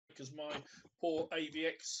because my poor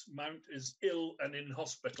AVX mount is ill and in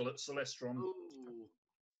hospital at Celestron. Ooh.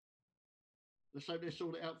 Let's hope they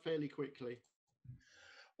sort it out fairly quickly.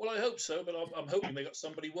 Well, I hope so, but I'm hoping they got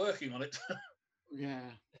somebody working on it. Yeah.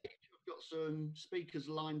 We've got some speakers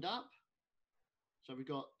lined up. So we've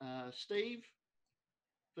got Steve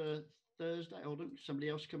for Thursday. Hold on, somebody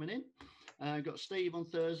else coming in. Got Steve on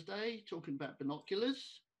Thursday talking about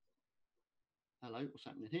binoculars. Hello, what's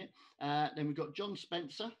happening here? Then we've got John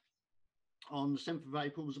Spencer on the 7th of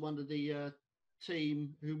April, was one of the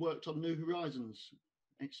team who worked on New Horizons,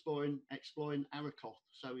 exploring Arakoth.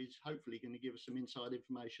 So he's hopefully going to give us some inside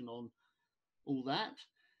information on all that.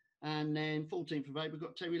 And then 14th of April, we've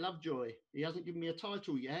got Terry Lovejoy. He hasn't given me a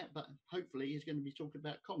title yet, but hopefully he's going to be talking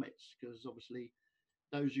about comets, because obviously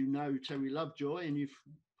those who know Terry Lovejoy, and you've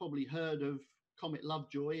probably heard of Comet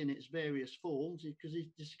Lovejoy in its various forms, because he's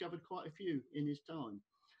discovered quite a few in his time.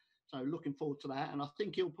 So looking forward to that. And I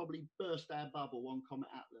think he'll probably burst our bubble on Comet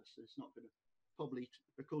Atlas. It's not going to, probably,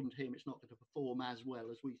 according to him, it's not going to perform as well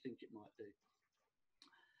as we think it might do.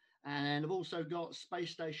 And I've also got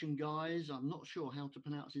Space Station Guys. I'm not sure how to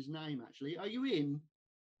pronounce his name, actually. Are you in?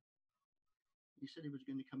 He said he was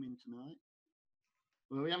going to come in tonight.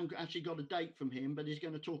 Well, we haven't actually got a date from him, but he's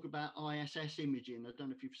going to talk about ISS imaging. I don't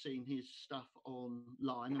know if you've seen his stuff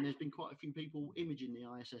online, and there's been quite a few people imaging the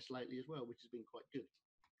ISS lately as well, which has been quite good.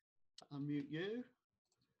 Unmute you,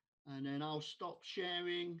 and then I'll stop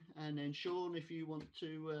sharing. And then Shaun, if you want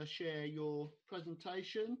to share your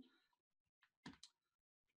presentation.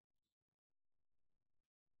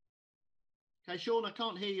 Okay, Shaun, I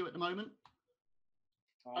can't hear you at the moment.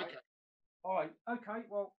 All right. Okay. All right. Okay.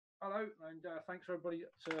 Well, hello, and thanks for everybody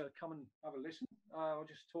to come and have a listen. I'll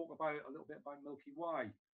just talk about a little bit about Milky Way.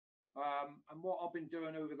 And what I've been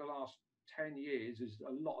doing over the last 10 years is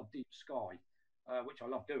a lot of deep sky, which I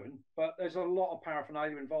love doing. But there's a lot of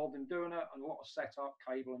paraphernalia involved in doing it, and a lot of setup,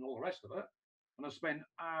 cable, and all the rest of it. And I spent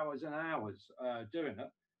hours and hours doing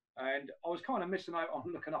it. And I was kind of missing out on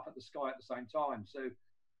looking up at the sky at the same time. So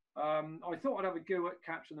I thought I'd have a go at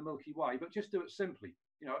capturing the Milky Way, but just do it simply.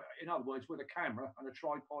 You know, in other words, with a camera and a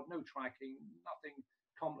tripod, no tracking, nothing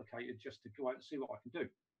complicated, just to go out and see what I can do.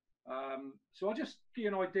 So I'll just give you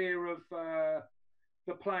an idea of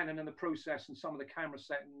the planning and the process and some of the camera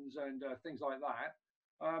settings and things like that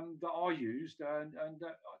that I used and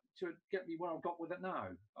to get me where I've got with it now.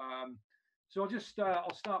 So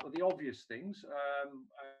I'll start with the obvious things,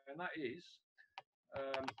 and that is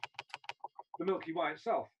the Milky Way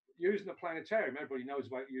itself. Using the planetarium, everybody knows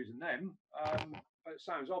about using them. It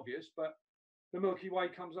sounds obvious, but the Milky Way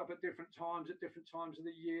comes up at different times of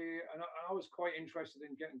the year, and I was quite interested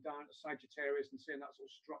in getting down to Sagittarius and seeing that sort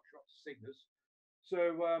of structure up to Cygnus.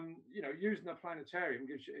 So you know, using the planetarium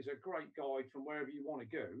is a great guide from wherever you want to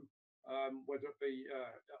go, whether it be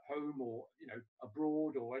at home or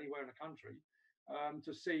abroad or anywhere in the country,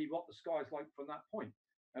 to see what the sky is like from that point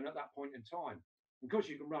and at that point in time. Because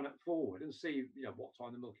you can run it forward and see what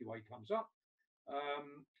time the Milky Way comes up.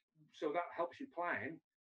 So that helps you plan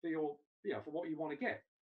for your for what you want to get,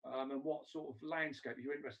 and what sort of landscape. If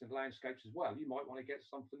you're interested in landscapes as well, you might want to get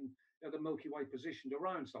something, the Milky Way positioned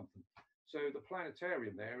around something. So the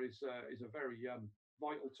planetarium there is a very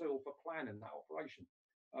vital tool for planning that operation.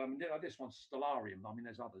 This one's Stellarium. I mean,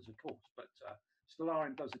 there's others, of course, but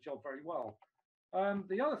Stellarium does the job very well.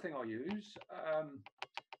 The other thing I use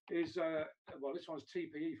is well, this one's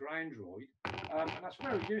TPE for Android, and that's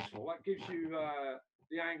very useful. That gives you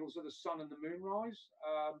the angles of the sun and the moonrise.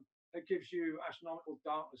 It gives you astronomical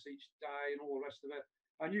darkness each day and all the rest of it,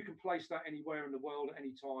 and you can place that anywhere in the world at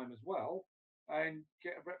any time as well, and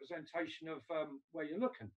get a representation of where you're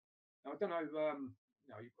looking. Now I don't know,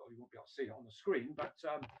 you probably won't be able to see it on the screen, but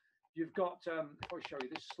you've got. If I show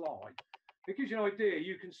you this slide, it gives you an idea.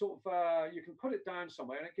 You can sort of you can put it down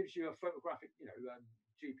somewhere, and it gives you a photographic,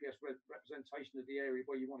 GPS representation of the area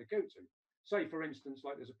where you want to go to. Say, for instance,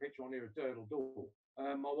 like there's a picture on here of Durdle Door.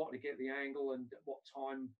 I want to get the angle and what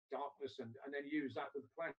time, darkness, and then use that with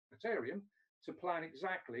the planetarium to plan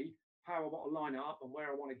exactly how I want to line it up and where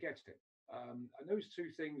I want to get it. And those two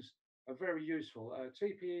things are very useful.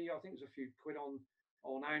 TPE, I think, is a few quid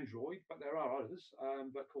on Android, but there are others.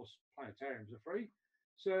 But of course, planetariums are free.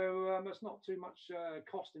 So there's not too much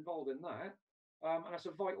cost involved in that. And that's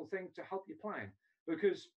a vital thing to help you plan.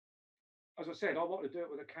 Because, as I said, I want to do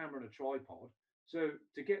it with a camera and a tripod. So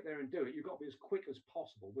to get there and do it, you've got to be as quick as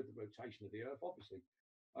possible with the rotation of the Earth, obviously.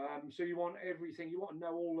 So you want everything. You want to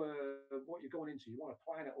know all what you're going into. You want to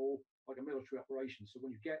plan it all like a military operation. So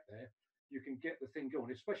when you get there, you can get the thing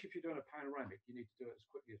going. Especially if you're doing a panoramic, you need to do it as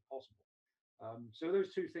quickly as possible. So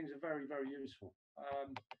those two things are very, very useful.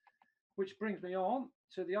 Which brings me on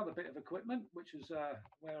to the other bit of equipment, which is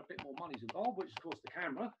where a bit more money's involved, which is of course the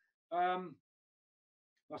camera.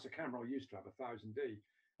 That's a camera I used to have, a 1000D.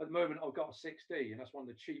 At the moment, I've got a 6D, and that's one of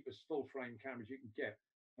the cheapest full frame cameras you can get,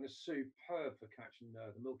 and it's superb for catching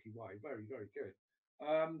the Milky Way. Very, very good.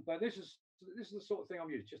 But this is the sort of thing I'm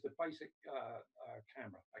using, just a basic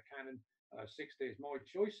camera. A Canon 6D is my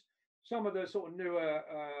choice. Some of the sort of newer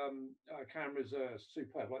cameras are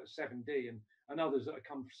superb, like the 7D and others that have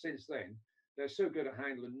come since then. They're so good at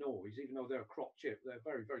handling noise, even though they're a crop chip, they're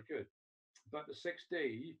very, very good. But the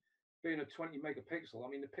 6D, being a 20 megapixel, I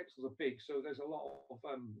mean, the pixels are big, so there's a lot of,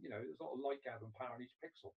 there's a lot of light gathering power in each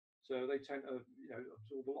pixel. So they tend to,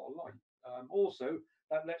 absorb a lot of light. Also,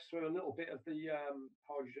 that lets through a little bit of the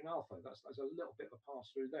hydrogen alpha. There's a little bit of a pass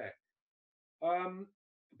through there.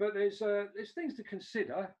 But there's things to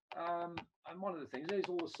consider, and one of the things is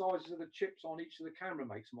all the sizes of the chips on each of the camera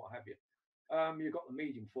makes and what have you. You've got the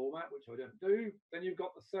medium format, which I don't do. Then you've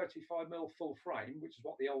got the 35mm full frame, which is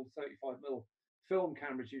what the old 35mm film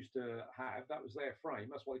cameras used to have. That was their frame.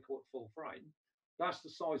 That's why they call it full frame. That's the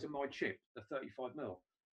size of my chip, the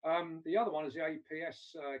 35mm. The other one is the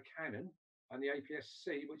APS Canon and the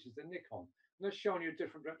APS-C, which is the Nikon. And that's showing you a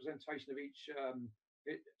different representation of each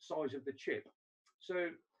size of the chip. So,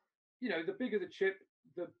 the bigger the chip,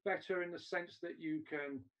 the better in the sense that you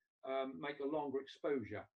can make a longer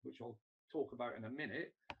exposure, which I'll talk about in a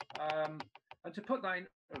minute. And to put that in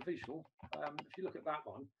a visual, if you look at that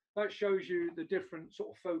one, that shows you the different sort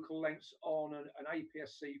of focal lengths on an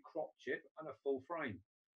APS-C crop chip and a full frame.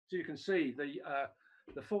 So you can see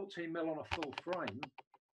the 14mm on a full frame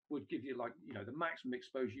would give you the maximum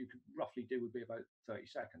exposure you could roughly do would be about 30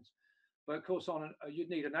 seconds. But of course, you'd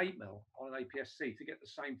need an 8mm on an APS-C to get the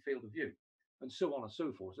same field of view, and so on and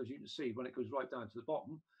so forth. As you can see, when it goes right down to the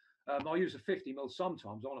bottom, I use a 50mm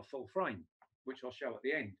sometimes on a full frame, which I'll show at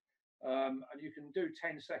the end. And you can do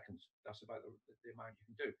 10 seconds. That's about the amount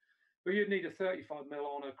you can do. But you'd need a 35mm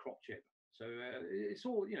on a crop chip. So it's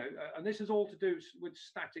all, and this is all to do with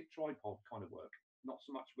static tripod kind of work, not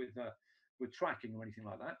so much with tracking or anything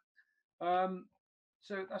like that.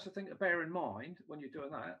 So that's the thing to bear in mind when you're doing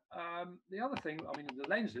that. The other thing, the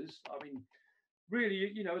lenses,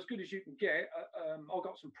 really, as good as you can get. I've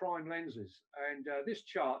got some prime lenses, and this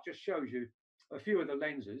chart just shows you a few of the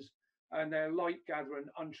lenses and their light gathering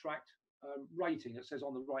untracked rating. It says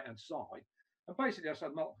on the right hand side, and basically that's a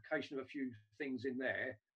multiplication of a few things in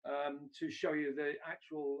there to show you the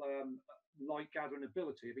actual light gathering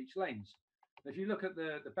ability of each lens. If you look at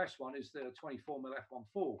the best one is the 24mm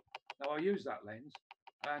f1.4. Now I use that lens,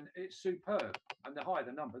 and it's superb. And the higher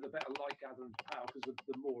the number, the better light gathering power, because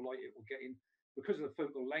the more light it will get in, because of the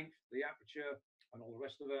focal length, the aperture, and all the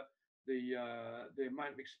rest of it. The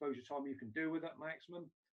amount of exposure time you can do with that maximum.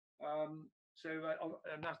 And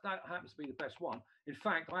that happens to be the best one. In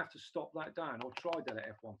fact, I have to stop that down. I tried that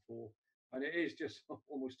at f1.4, and it is just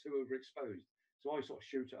almost too overexposed. So I sort of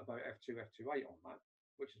shoot at about f2, f2.8 on that,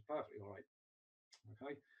 which is perfectly all right.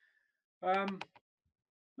 Okay.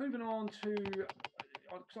 Moving on to,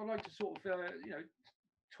 because I like to sort of,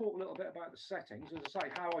 talk a little bit about the settings. As I say,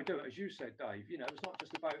 how I do it, as you said, Dave. It's not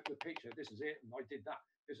just about the picture. This is it, and I did that.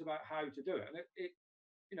 It's about how to do it, and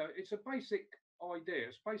it's a basic idea,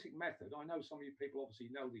 it's a basic method. I know some of you people obviously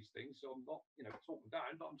know these things, so I'm not, talking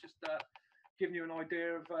down, but I'm just giving you an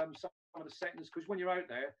idea of some of the settings, because when you're out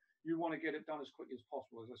there, you want to get it done as quickly as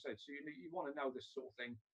possible, as I said. So you want to know this sort of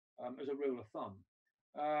thing as a rule of thumb.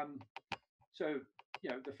 So,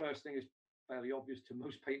 the first thing is fairly obvious to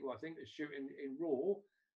most people, I think, is shooting in RAW,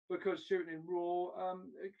 because shooting in RAW,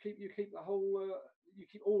 you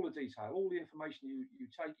keep all the detail, all the information you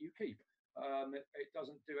take, you keep. It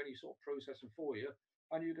doesn't do any sort of processing for you,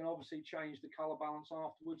 and you can obviously change the color balance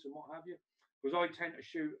afterwards and what have you. Because I tend to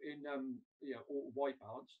shoot in all white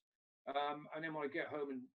balance, and then when I get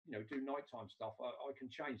home and do nighttime stuff, I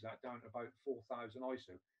can change that down to about 4000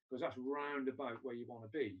 ISO, because that's round about where you want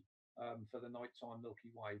to be for the nighttime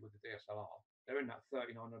Milky Way with the DSLR. They're in that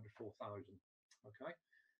 3900, 4000. Okay,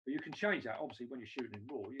 but you can change that obviously when you're shooting in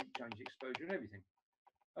RAW. You can change the exposure and everything.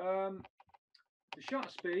 The shutter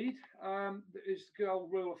speed is the good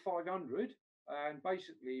old rule of 500, and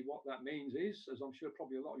basically what that means is, as I'm sure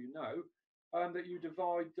probably a lot of you know, that you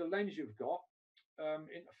divide the lens you've got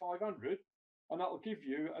into 500, and that will give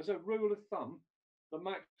you, as a rule of thumb, the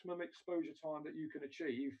maximum exposure time that you can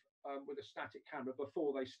achieve with a static camera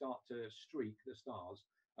before they start to streak the stars.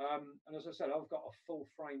 And as I said, I've got a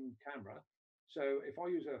full frame camera, so if I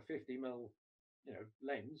use a 50mm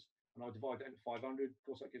lens and I divide it into 500, of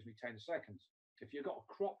course that gives me 10 seconds. If you've got a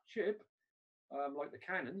crop chip like the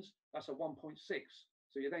Canons, that's a 1.6.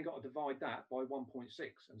 So you then got to divide that by 1.6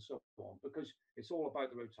 and so on, because it's all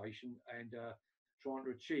about the rotation and trying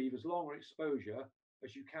to achieve as long an exposure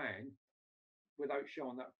as you can without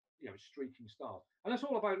showing that, streaking stars. And that's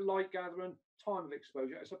all about light gathering, time of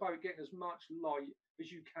exposure. It's about getting as much light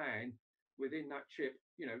as you can within that chip,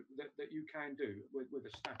 that you can do with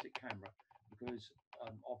a static camera, because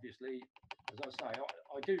obviously, as I say,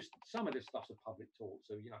 I do some of this stuff's a public talk,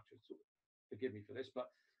 so you have to sort of forgive me for this,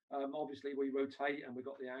 but obviously we rotate and we've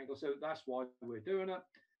got the angle, so that's why we're doing it,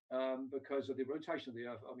 because of the rotation of the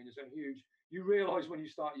Earth. I mean, it's a huge, you realize when you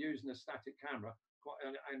start using a static camera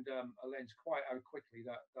and a lens quite how quickly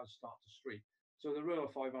that does start to streak. So the rule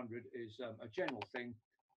of 500 is a general thing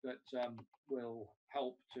that will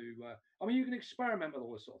help to, I mean, you can experiment with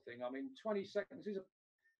all this sort of thing. I mean, 20 seconds is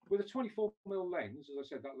with a 24mm lens, as I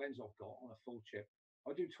said, that lens I've got on a full chip,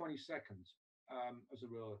 I do 20 seconds as a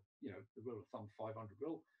rule, the rule of thumb 500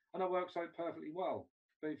 rule, and that works out perfectly well.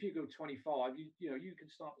 But if you go 25, you can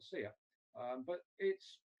start to see it. But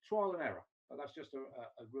it's trial and error. But that's just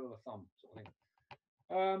a rule of thumb sort of thing.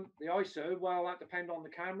 The ISO, well, that depends on the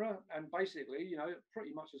camera, and basically,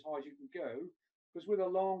 pretty much as high as you can go, because with a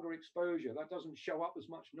longer exposure, that doesn't show up as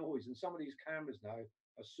much noise. And some of these cameras now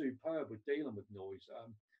are superb with dealing with noise.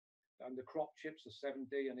 And the crop chips, the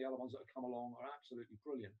 7D, and the other ones that have come along are absolutely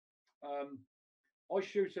brilliant. I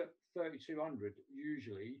shoot at 3200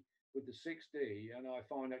 usually with the 6D, and I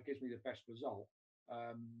find that gives me the best result.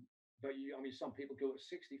 But I mean, some people go at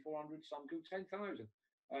 6400, some go 10,000,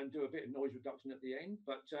 and do a bit of noise reduction at the end.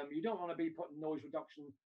 But you don't want to be putting noise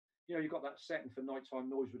reduction. You've got that setting for nighttime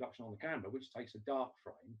noise reduction on the camera, which takes a dark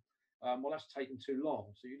frame. Well, that's taking too long,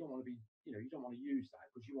 so you don't want to be, you don't want to use that,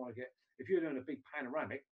 because you want to get, if you're doing a big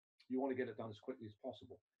panoramic, you want to get it done as quickly as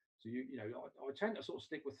possible. So I tend to sort of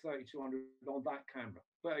stick with 3200 on that camera.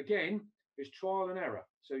 But again, it's trial and error.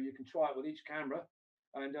 So you can try it with each camera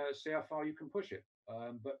and see how far you can push it.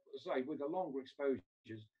 But as I say, with the longer exposures,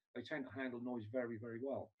 they tend to handle noise very, very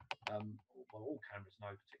well. Well, all cameras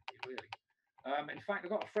now, particularly, really. In fact,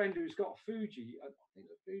 I've got a friend who's got a Fuji. I think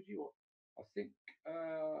a Fuji, or I think,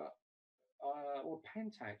 or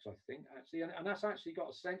Pentax, I think, actually, and that's actually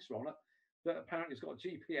got a sensor on it that apparently has got a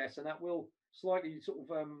GPS, and that will slightly sort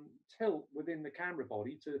of tilt within the camera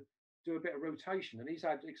body to do a bit of rotation. And he's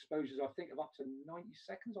had exposures, I think, of up to 90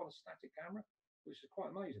 seconds on a static camera, which is quite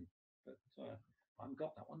amazing. But I haven't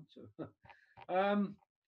got that one. So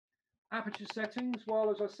aperture settings, well,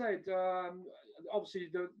 as I said, obviously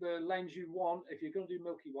the lens you want, if you're going to do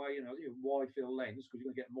Milky Way, your wide field lens, because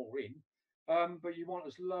you're going to get more in, but you want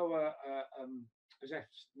as lower as f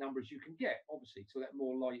number as you can get, obviously, to let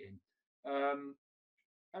more light in.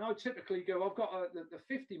 And I typically go, I've got the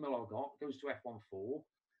 50mm I've got goes to f1.4,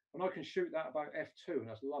 and I can shoot that about f2, and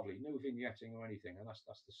that's lovely, no vignetting or anything, and that's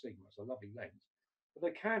the Sigma. It's a lovely lens. But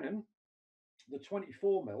the Canon, the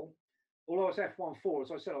 24mm, although it's f1.4,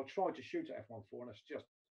 as I said, I tried to shoot at f1.4, and it's just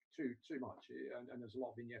too much, and there's a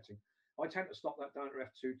lot of vignetting. I tend to stop that down to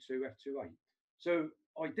f2.2, f2.8. So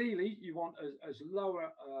ideally, you want as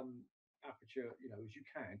lower aperture, as you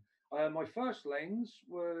can. My first lens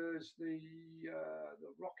was the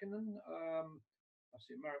Rokinon. That's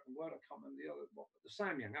the American word. I can't remember the other. The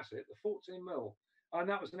Samyang. That's it. The 14mm, and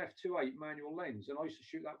that was an f2.8 manual lens, and I used to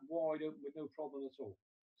shoot that wide open with no problem at all.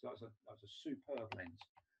 So that's a superb lens.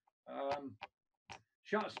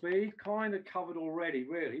 Shutter speed kind of covered already,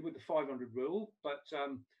 really, with the 500 rule. But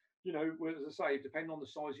as I say, depending on the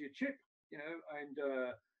size of your chip, and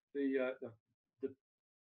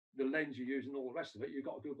the lens you use and all the rest of it, you've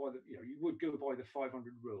got to go by you would go by the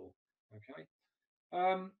 500 rule. Okay.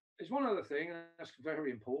 There's one other thing, and that's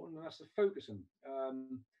very important, and that's the focusing.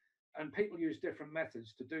 And people use different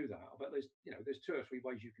methods to do that, but there's 2 or 3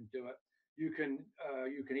 ways you can do it. You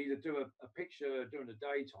can either do a picture during the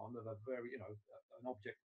daytime of a very an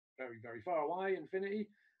object very, very far away, infinity,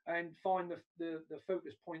 and find the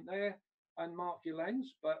focus point there and mark your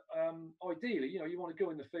lens. But ideally, you want to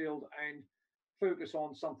go in the field and focus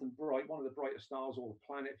on something bright, one of the brighter stars, or the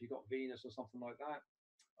planet if you've got Venus or something like that.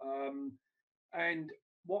 And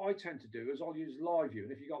what I tend to do is I'll use live view,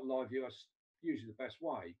 and if you've got live view, that's usually the best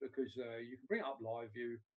way, because you can bring up live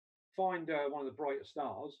view, find one of the brighter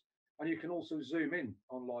stars, and you can also zoom in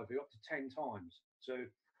on live view up to 10 times. So,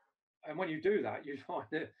 and when you do that, you find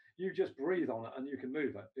that you just breathe on it and you can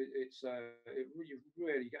move it. You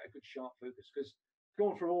really get a good sharp focus, because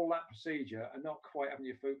going through all that procedure and not quite having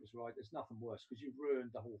your focus right, there's nothing worse, because you've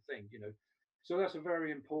ruined the whole thing, So that's a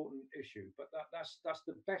very important issue. But that's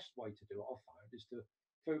the best way to do it, I've found, is to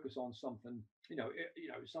focus on something,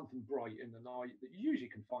 something bright in the night that you usually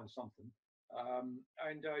can find something,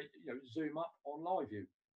 and zoom up on live view.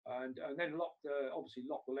 and then obviously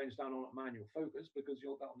lock the lens down on manual focus, because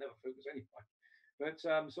that'll never focus anyway. But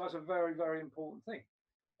so that's a very, very important thing.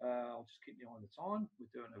 I'll just keep the eye on the time.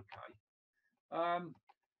 We're doing okay.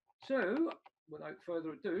 So without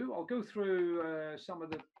further ado, I'll go through some of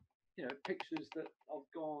the pictures that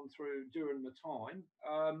I've gone through during the time.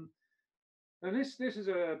 And this is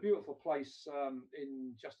a beautiful place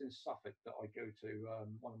in Suffolk that I go to.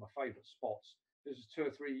 One of my favourite spots. This is 2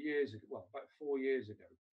 or 3 years ago. Well, about 4 years ago.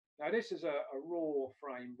 Now this is a raw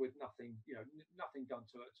frame with nothing, nothing done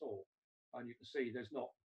to it at all. And you can see there's not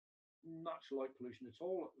much light pollution at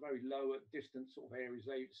all. Very low at distant sort of areas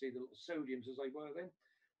there. You can see the little sodiums as they were then.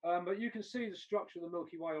 But you can see the structure of the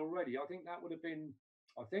Milky Way already. I think that was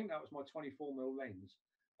my 24mm lens.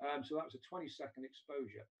 So that was a 20-second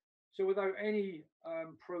exposure. So without any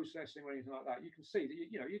processing or anything like that, you can see that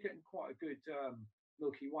you're getting quite a good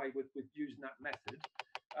Milky Way with using that method.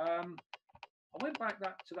 I went back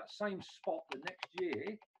to that same spot the next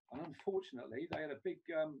year, and unfortunately they had a big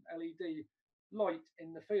LED light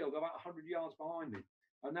in the field about 100 yards behind me,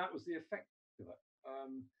 and that was the effect of it,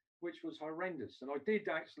 which was horrendous. And I did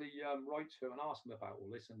actually write to and ask them about all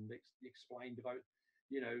this, and explained about,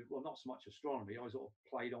 well, not so much astronomy. I sort of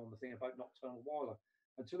played on the thing about nocturnal wildlife.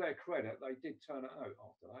 And to their credit, they did turn it out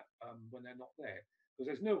after that when they're not there, because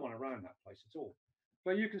there's no one around that place at all.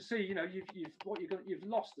 But you can see, you've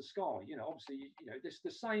lost the sky. Obviously,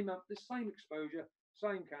 the same exposure,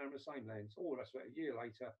 same camera, same lens, all the rest of it. A year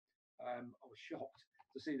later, I was shocked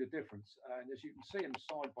to see the difference. And as you can see them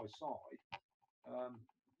side by side,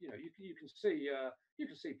 you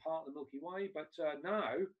can see part of the Milky Way. But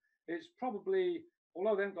now it's probably,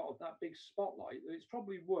 although they haven't got that big spotlight, it's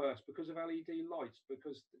probably worse because of LED lights,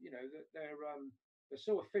 because they're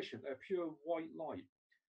so efficient. They're pure white light.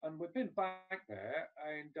 And we've been back there,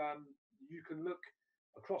 and you can look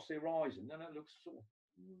across the horizon, and it looks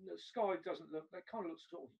the sky doesn't look, it kind of looks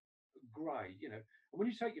sort of grey, And when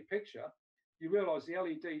you take your picture, you realise the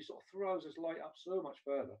LED sort of throws this light up so much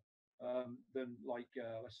further than, like,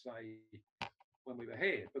 let's say, when we were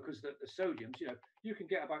here, because the sodiums, you can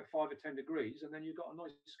get about 5 or 10 degrees, and then you've got a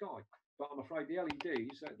nice sky. But I'm afraid the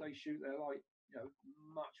LEDs, they shoot their light,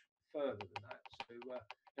 much further than that. So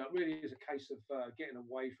it really is a case of getting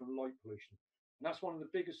away from light pollution. And that's one of the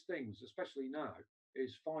biggest things, especially now,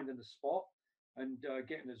 is finding a spot and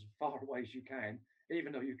getting as far away as you can,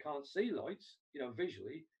 even though you can't see lights,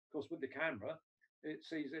 visually. Of course, with the camera, it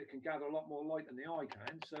can gather a lot more light than the eye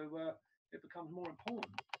can, so it becomes more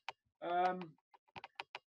important.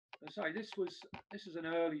 So this is an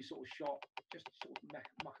early sort of shot, just sort of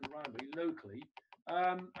mucking around really locally,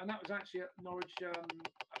 and that was actually at Norwich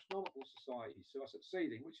Astronomical Society. So that's at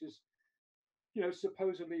Seething, which is,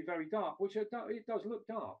 supposedly very dark, which it does look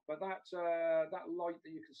dark, but that light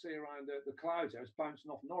that you can see around the clouds there is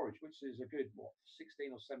bouncing off Norwich, which is a good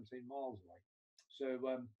 16 or 17 miles away. So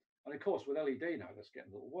and of course with LED now, that's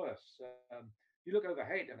getting a little worse. You look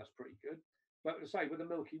overhead and that's pretty good. But to say, with the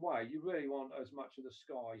Milky Way, you really want as much of the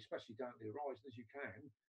sky, especially down to the horizon, as you can,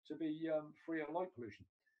 to be free of light pollution.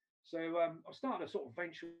 So I started to sort of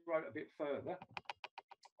venture out a bit further,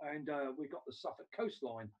 and we got the Suffolk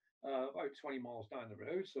coastline about 20 miles down the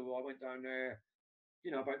road. So I went down there,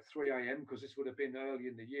 about 3 a.m. because this would have been early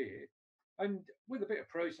in the year. And with a bit of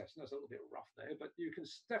processing, that's a little bit rough there, but you can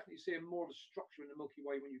definitely see more of a structure in the Milky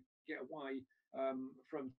Way when you get away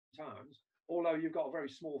from towns. Although you've got a very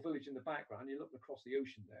small village in the background, you're looking across the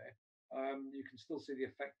ocean there, you can still see the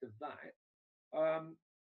effect of that.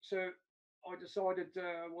 So I decided,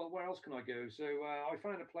 well, where else can I go? So I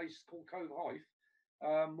found a place called Cove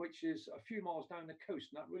Hythe, which is a few miles down the coast,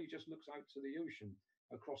 and that really just looks out to the ocean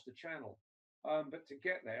across the channel. But to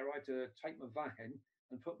get there, I had to take my van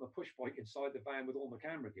and put my push bike inside the van with all my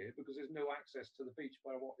camera gear, because there's no access to the beach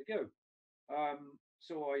where I want to go.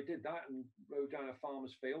 So I did that and rode down a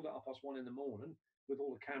farmer's field at 1:30 in the morning with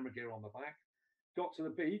all the camera gear on the back. Got to the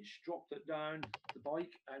beach, dropped it down the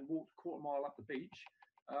bike, and walked a quarter mile up the beach.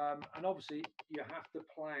 And obviously, you have to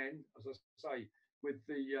plan, as I say, with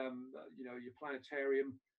the your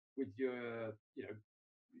planetarium, with your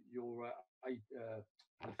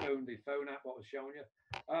the phone app what I was showing you,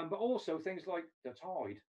 but also things like the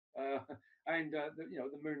tide. And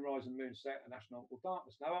the moonrise and moonset and astronomical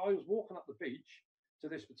darkness. Now, I was walking up the beach to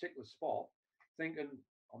this particular spot, thinking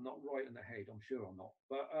I'm not right in the head. I'm sure I'm not,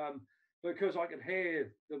 but because I could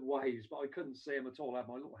hear the waves, but I couldn't see them at all. I had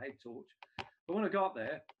my little head torch. But when I got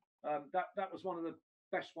there, that was one of the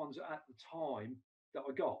best ones at the time that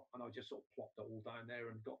I got, and I just sort of plopped it all down there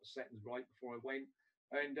and got the settings right before I went.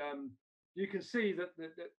 And you can see that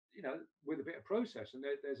with a bit of process, and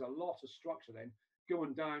there's a lot of structure then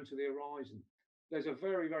going down to the horizon. there's a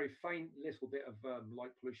very, very faint little bit of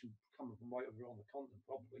light pollution coming from right over on the continent,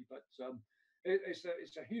 probably, but it's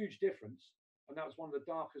a huge difference. And that was one of the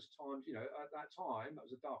darkest times, at that time, that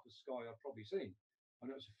was the darkest sky I've probably seen.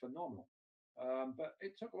 And it was phenomenal. But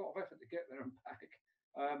it took a lot of effort to get there and back.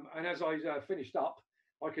 And as I finished up,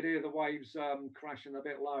 I could hear the waves crashing a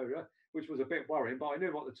bit louder, which was a bit worrying, but I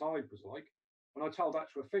knew what the tide was like. And I told that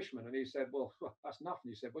to a fisherman, and he said, well, that's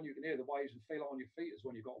nothing. He said, when you can hear the waves and feel it on your feet is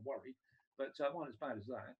when you've got to worry. But it wasn't as bad as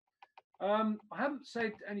that. I haven't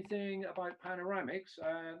said anything about panoramics.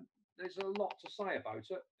 There's a lot to say about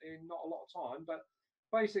it in not a lot of time. But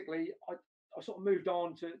basically, I sort of moved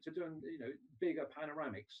on to doing, bigger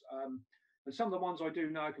panoramics. And some of the ones I do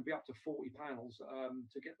now can be up to 40 panels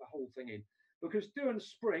to get the whole thing in. Because during the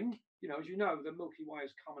spring, as you know, the Milky Way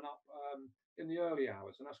is coming up in the early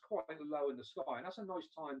hours, and that's quite low in the sky. And that's a nice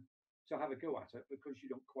time to have a go at it because you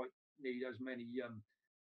don't quite need as many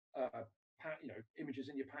images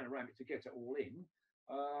in your panoramic to get it all in.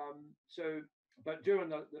 But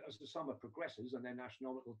during as the summer progresses and then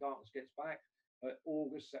astronomical darkness gets back,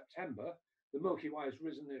 August, September, the Milky Way has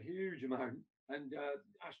risen a huge amount, and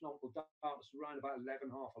astronomical darkness around about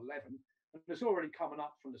 11, half 11, and it's already coming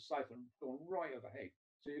up from the south and going right overhead.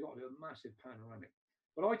 So you've got to do a massive panoramic.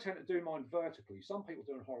 But I tend to do mine vertically. Some people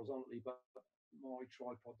do it horizontally, but my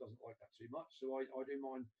tripod doesn't like that too much. So I do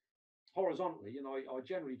mine horizontally, and I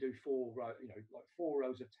generally do like 4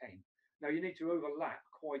 rows of 10. Now you need to overlap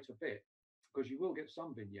quite a bit because you will get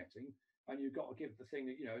some vignetting, and you've got to give the thing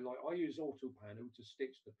that, like I use AutoPano to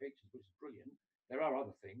stitch the pictures, which is brilliant. There are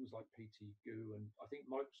other things like PT Goo, and I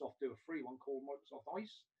think Microsoft do a free one called Microsoft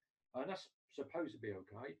Ice, and that's supposed to be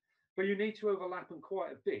okay. But you need to overlap them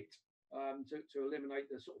quite a bit to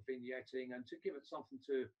eliminate the sort of vignetting and to give it something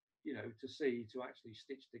to see, to actually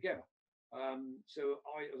stitch together. So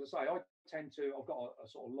as I say, I've got a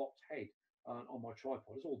sort of locked head on my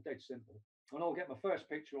tripod. It's all dead simple. And I'll get my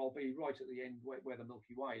first picture, I'll be right at the end where the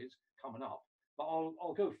Milky Way is coming up. But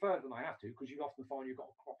I'll go further than I have to, because you often find you've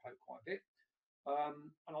got to crop out quite a bit.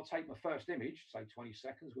 And I'll take my first image, say 20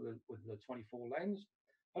 seconds with the 24 lens.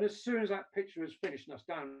 And as soon as that picture is finished and that's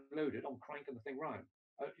downloaded, I'm cranking the thing round,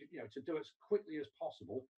 to do it as quickly as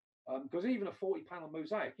possible. Because even a 40 panel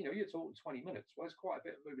mosaic, you're talking 20 minutes. Well, there's quite a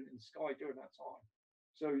bit of movement in the sky during that time.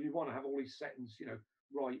 So you want to have all these settings,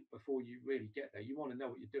 right before you really get there. You want to know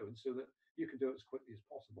what you're doing so that you can do it as quickly as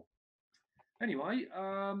possible. Anyway,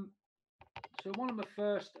 so one of my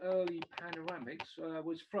first early panoramics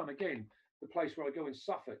was from, again, the place where I go in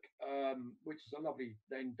Suffolk, which is a lovely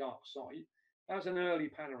then dark site. That was an early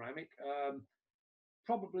panoramic.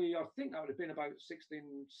 Probably, I think that would have been about 16,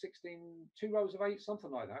 2 rows of 8, something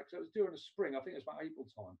like that. Because it was during the spring. I think it was about April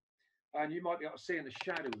time. And you might be able to see in the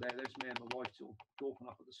shadow there, there's me and my wife sort of gawping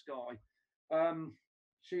up at the sky.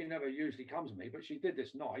 She never usually comes to me, but she did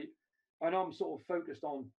this night. And I'm sort of focused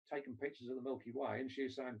on taking pictures of the Milky Way. And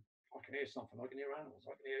she's saying, I can hear something. I can hear animals.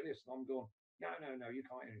 I can hear this. And I'm going, no, you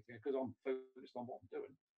can't hear anything, because I'm focused on what I'm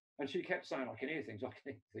doing. And she kept saying, I can hear things. I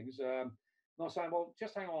can hear things. And I was saying, well,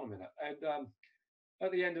 just hang on a minute. And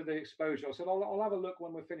at the end of the exposure, I said, I'll have a look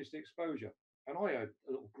when we finish the exposure. And I heard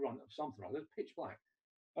a little grunt of something like that, pitch black.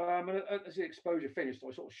 And as the exposure finished,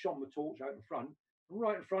 I sort of shone the torch out in front. And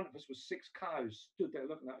right in front of us was 6 cows stood there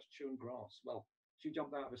looking at us chewing grass. Well, she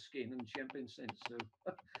jumped out of her skin and she hasn't been since. So,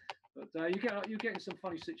 but you're getting some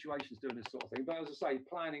funny situations doing this sort of thing. But as I say,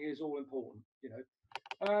 planning is all important.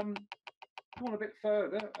 Going a bit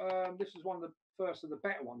further, this is one of the first of the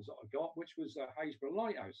better ones that I got, which was Haysborough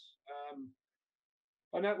Lighthouse.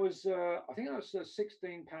 And that was, I think that was a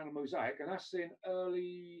 16 panel mosaic, and that's in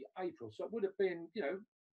early April. So it would have been,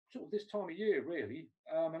 sort of this time of year, really.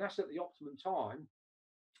 And that's at the optimum time,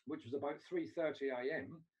 which was about 3:30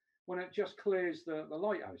 a.m., when it just clears the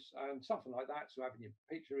lighthouse. And something like that, so having your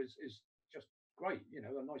picture is just great,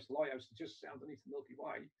 a nice lighthouse to just sit underneath the Milky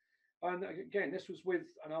Way. And again, this was with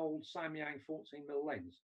an old Samyang 14mm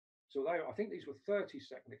lens. So I think these were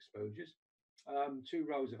 30-second exposures, 2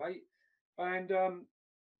 rows of 8. And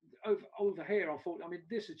over here, I thought,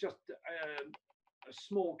 this is just a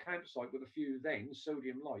small campsite with a few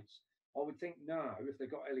sodium lights. I would think now, if they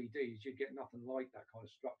got LEDs, you'd get nothing like that kind of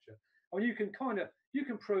structure. You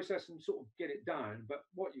can process and sort of get it down, but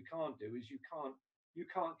what you can't do is you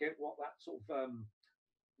can't get what that sort of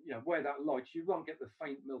where that light, you won't get the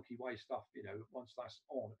faint Milky Way stuff, once that's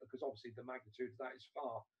on, because obviously the magnitude of that is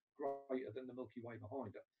far greater than the Milky Way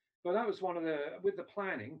behind it. But that was one of with the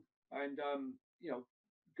planning and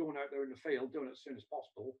going out there in the field, doing it as soon as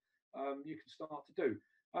possible, you can start to do.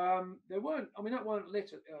 That weren't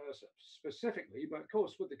lit specifically, but of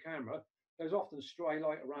course with the camera, there's often stray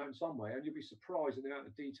light around somewhere, and you'll be surprised at the amount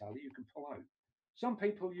of detail that you can pull out. Some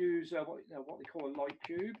people use what they call a light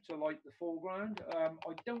cube to light the foreground.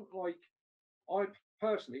 I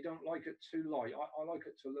personally don't like it too light. I like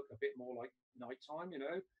it to look a bit more like nighttime,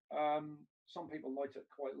 some people like it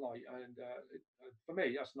quite light, and for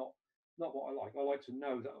me, that's not what I like. I like to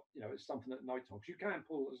know that it's something at night time, because you can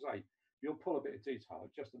pull, as I say, you'll pull a bit of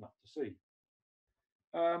detail just enough to see.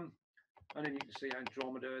 And then you can see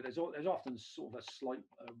Andromeda. There's often sort of a slight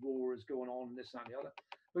auroras going on, this and the other.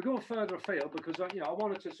 We're going further afield because I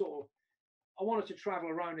wanted to travel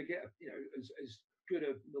around and get as good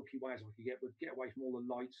a Milky Way as I could get away from all the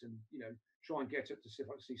lights, and try and get up to see if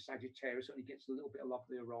I could see Sagittarius. It only gets a little bit above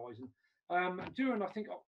the horizon. During, I think,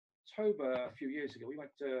 October a few years ago, we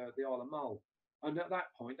went to the Isle of Mull, and at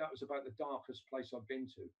that point, that was about the darkest place I've been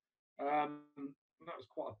to. That was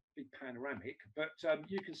quite a big panoramic, but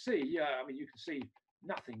you can see, you can see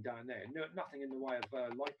nothing down there, nothing in the way of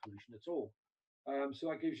light pollution at all. So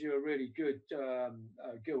that gives you a really good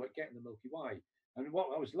go at getting the Milky Way. And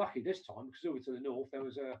I was lucky this time, because over to the north there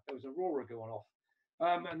was an aurora going off,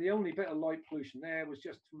 and the only bit of light pollution there was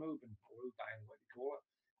just from Oban, or Oban, what you call it,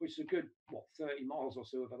 which is a good 30 miles or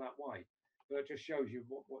so over that way. But it just shows you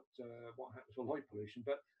what happens with light pollution.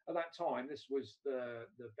 But at that time, this was the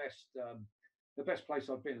best place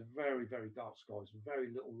I've been. Very, very dark skies, very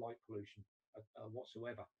little light pollution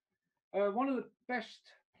whatsoever. One of the best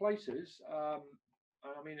places,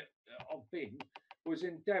 I've been, was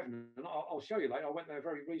in Devon, and I'll show you later. I went there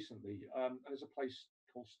very recently. There's a place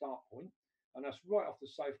called Start Point, and that's right off the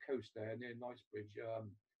south coast there, near Knightsbridge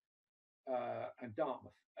and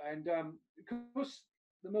Dartmouth. And because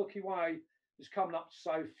the Milky Way is coming up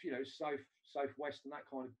south, southwest and that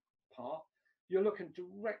kind of part, you're looking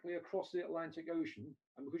directly across the Atlantic Ocean,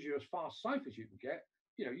 and because you're as far south as you can get,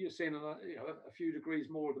 you're seeing a few degrees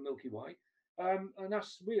more of the Milky Way, and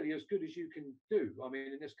that's really as good as you can do.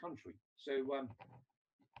 In this country. So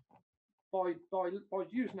by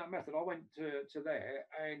using that method, I went to there,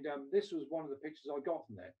 and this was one of the pictures I got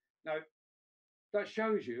from there. Now, that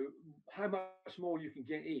shows you how much more you can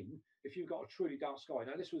get in if you've got a truly dark sky.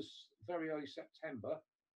 Now, this was very early September,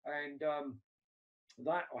 and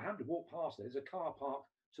that I happened to walk past there. There's a car park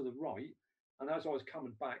to the right, and as I was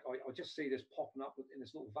coming back, I just see this popping up in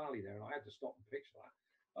this little valley there, and I had to stop and picture that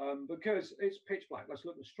because it's pitch black. That's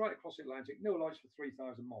looking straight across the Atlantic, no lights for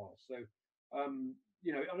 3,000 miles. So, and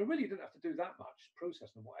I really didn't have to do that much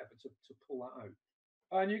processing and whatever to pull that out.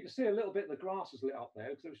 And you can see a little bit of the grass is lit up there,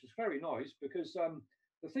 which was very nice, because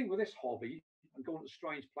the thing with this hobby and going to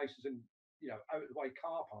strange places and out of the way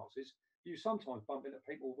car parks is you sometimes bump into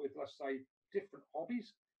people with, let's say, different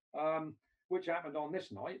hobbies, which happened on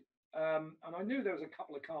this night. And I knew there was a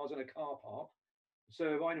couple of cars in a car park,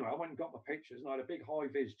 so anyway, I went and got my pictures, and I had a big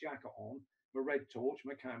high-vis jacket on, my red torch,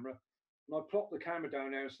 my camera, and I plopped the camera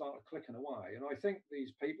down there and started clicking away. And I think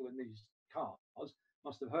these people in these cars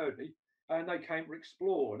must have heard me, and they came to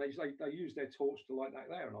explore, and they used their torch to light that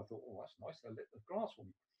there. And I thought, oh, that's nice, they lit the grass for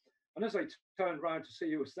me. And as they turned round to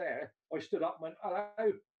see who was there, I stood up and went,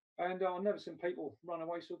 hello. And I've never seen people run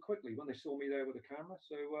away so quickly when they saw me there with a camera.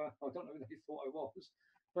 So I don't know who they thought I was.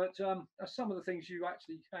 But that's some of the things you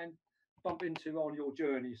actually can bump into on your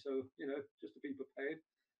journey. So, just to be prepared.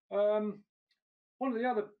 One of the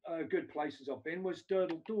other good places I've been was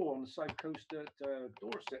Durdle Door on the south coast at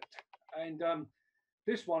Dorset. And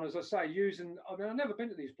this one, as I say, I've never been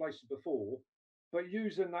to these places before, but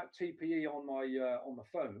using that TPE on my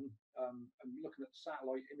phone and looking at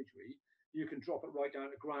satellite imagery, you can drop it right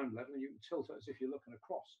down to ground level, and you can tilt it as if you're looking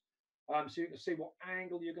across. So you can see what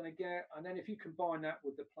angle you're going to get. And then if you combine that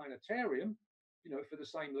with the planetarium, for the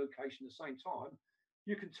same location at the same time,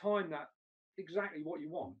 you can time that exactly what you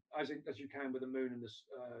want, as you can with the moon and the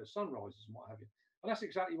sunrises and what have you. And that's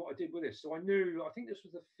exactly what I did with this. So I think this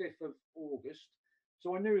was the 5th of August.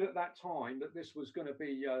 So I knew at that time that this was going to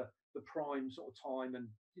be the prime sort of time and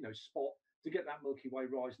spot to get that Milky Way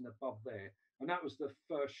rising above there. And that was the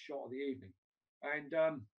first shot of the evening. And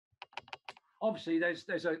obviously it's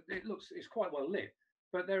quite well lit,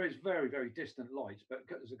 but there is very, very distant lights. But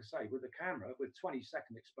as I say, with the camera, with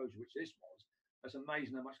 20-second exposure, which this was, it's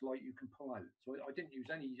amazing how much light you can pull out. So I didn't use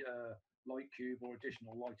any light cube or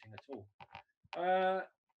additional lighting at all.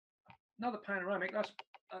 Another panoramic, that's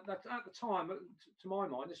at the time, to my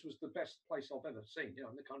mind, this was the best place I've ever seen,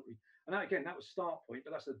 in the country. And that, again, that was Start Point,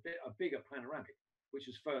 but that's a bigger panoramic, which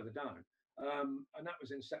is further down. And that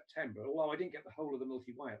was in September, although I didn't get the whole of the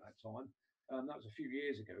Milky Way at that time. That was a few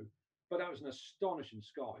years ago, but that was an astonishing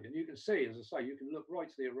sky. And you can see, as I say, you can look right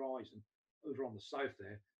to the horizon over on the south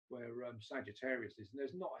there, where Sagittarius is, and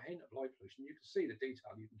there's not a hint of light pollution. You can see the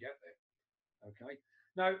detail you can get there. Okay.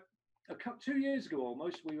 Now, 2 years ago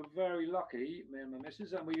almost, we were very lucky, me and my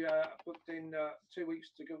missus, and we booked in 2 weeks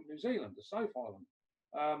to go to New Zealand, the South Island.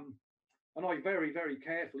 And I very, very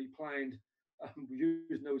carefully planned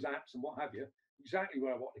using those apps and what have you, exactly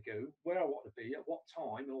where I want to go, where I want to be, at what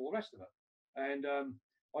time, and all the rest of it. And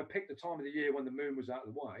I picked the time of the year when the moon was out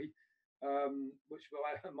of the way, which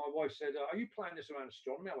my wife said, "Are you planning this around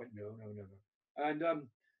astronomy?" I went, "No, no, no, no." And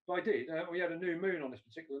but I did. We had a new moon on this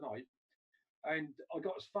particular night, and I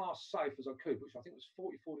got as far south as I could, which I think was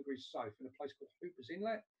 44 degrees south, in a place called Hooper's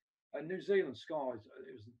Inlet. And New Zealand skies,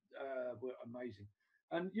 it was were amazing.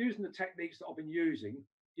 And using the techniques that I've been using,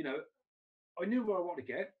 you know, I knew where I wanted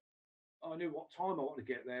to get. I knew what time I wanted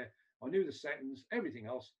to get there. I knew the settings, everything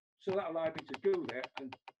else. So that allowed me to go there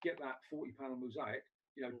and get that 40-panel mosaic,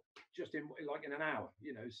 you know, just in like in an hour,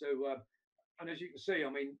 you know. So, and as you can see, I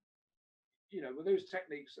mean, you know, with those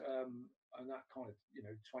techniques and that kind of, you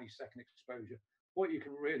know, 20-second exposure, what you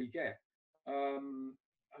can really get. And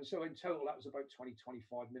so in total, that was about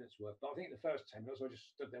 20-25 minutes worth. But I think the first 10 minutes, I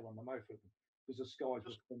just stood there with my mouth open because the skies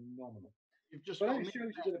were phenomenal. You've just But got it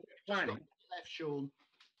shows you a bit of planning. left, Shaun.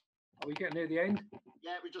 Are we getting near the end?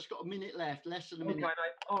 Yeah, we've just got a minute left, less than a Okay, minute. mate.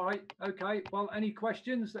 All right. Okay. Well, any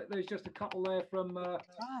questions? There's just a couple there from.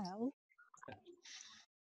 Kyle.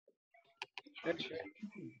 Let's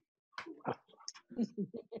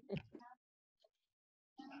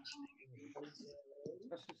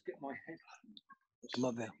just get my head.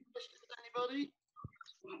 Mother. Anybody?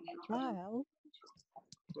 Kyle.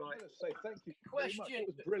 Right. Say thank you. Question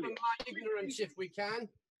from my ignorance, if we can.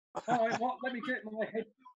 All right. Well, let me get my head.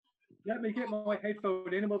 Let me get my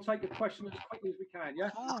headphone in, and we'll take the question as quickly as we can. Yeah.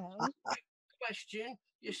 Kyle. Question.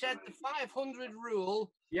 You said the 500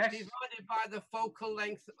 rule Yes. divided by the focal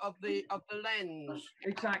length of the lens.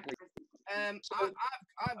 Exactly. I've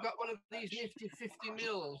got one of these nifty 50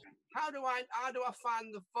 mils. How do I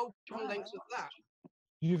find the focal length of that?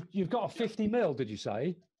 You've got a 50 mil, did you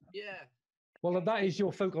say? Yeah. Well, that is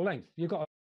your focal length. You've got